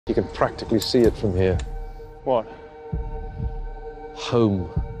You can practically see it from here. What? Home.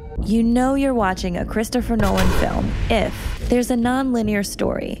 You know you're watching a Christopher Nolan film if there's a non-linear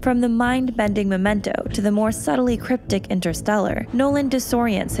story. From the mind-bending Memento to the more subtly cryptic Interstellar, Nolan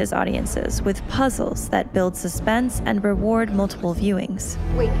disorients his audiences with puzzles that build suspense and reward multiple viewings.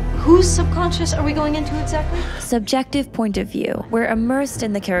 Wait, whose subconscious are we going into exactly? Subjective point of view. We're immersed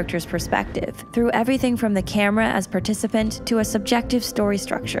in the character's perspective, through everything from the camera as participant to a subjective story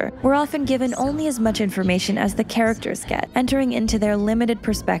structure. We're often given only as much information as the characters get, entering into their limited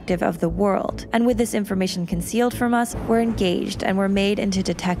perspective of the world. And with this information concealed from us, we're engaged and we're made into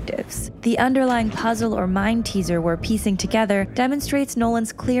detectives. The underlying puzzle or mind teaser we're piecing together demonstrates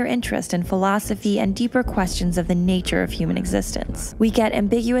Nolan's clear interest in philosophy and deeper questions of the nature of human existence. We get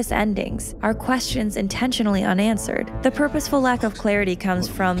ambiguous endings, our questions intentionally unanswered. The purposeful lack of clarity comes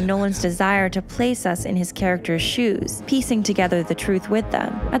from Nolan's desire to place us in his character's shoes, piecing together the truth with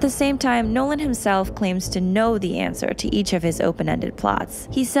them. At the same time, Nolan himself claims to know the answer to each of his open-ended plots.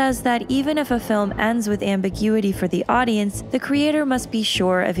 He says that even if a film ends with ambiguity for the audience, the creator must be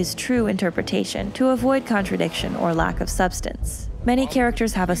sure of his true interpretation to avoid contradiction or lack of substance. Many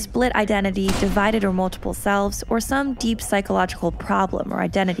characters have a split identity, divided or multiple selves, or some deep psychological problem or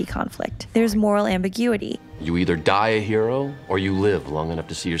identity conflict. There's moral ambiguity. You either die a hero, or you live long enough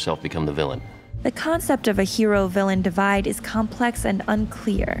to see yourself become the villain. The concept of a hero-villain divide is complex and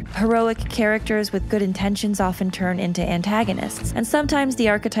unclear. Heroic characters with good intentions often turn into antagonists, and sometimes the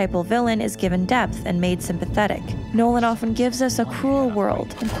archetypal villain is given depth and made sympathetic. Nolan often gives us a cruel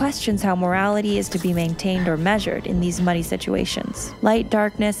world and questions how morality is to be maintained or measured in these muddy situations. Light,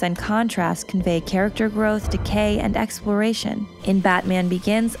 darkness, and contrast convey character growth, decay, and exploration. In Batman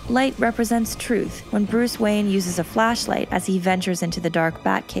Begins, light represents truth, when Bruce Wayne uses a flashlight as he ventures into the dark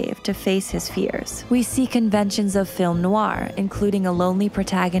Batcave to face his fears. We see conventions of film noir, including a lonely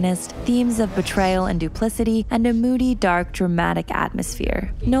protagonist, themes of betrayal and duplicity, and a moody, dark, dramatic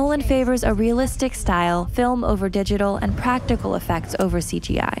atmosphere. Nolan favors a realistic style, film over digital, and practical effects over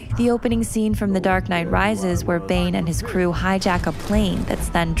CGI. The opening scene from The Dark Knight Rises, where Bane and his crew hijack a plane that's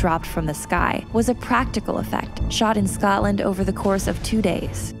then dropped from the sky, was a practical effect, shot in Scotland over the course of 2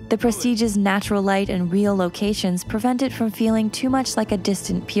 days. The prestigious natural light and real locations prevent it from feeling too much like a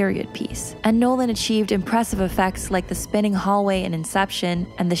distant period piece. And Nolan achieved impressive effects like the spinning hallway in Inception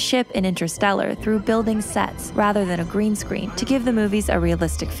and the ship in Interstellar through building sets rather than a green screen to give the movies a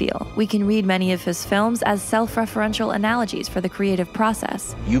realistic feel. We can read many of his films as self-referential analogies for the creative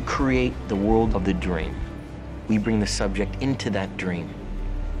process. You create the world of the dream. We bring the subject into that dream,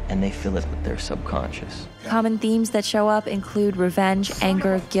 and they fill it with their subconscious. Common themes that show up include revenge,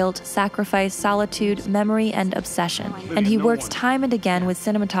 anger, guilt, sacrifice, solitude, memory, and obsession. And he works time and again with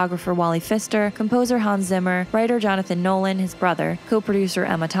cinematographer Wally Pfister, composer Hans Zimmer, writer Jonathan Nolan, his brother, co-producer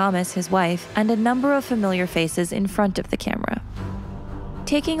Emma Thomas, his wife, and a number of familiar faces in front of the camera.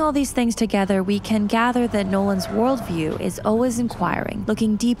 Taking all these things together, we can gather that Nolan's worldview is always inquiring,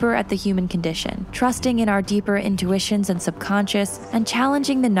 looking deeper at the human condition, trusting in our deeper intuitions and subconscious, and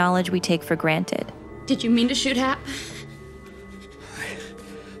challenging the knowledge we take for granted. Did you mean to shoot Hap?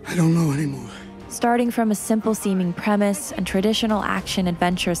 I don't know anymore. Starting from a simple-seeming premise and traditional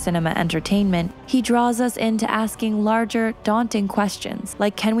action-adventure cinema entertainment, he draws us into asking larger, daunting questions,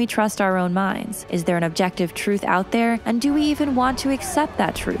 like can we trust our own minds? Is there an objective truth out there? And do we even want to accept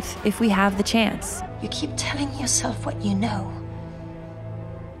that truth if we have the chance? You keep telling yourself what you know.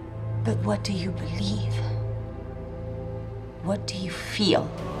 But what do you believe? What do you feel?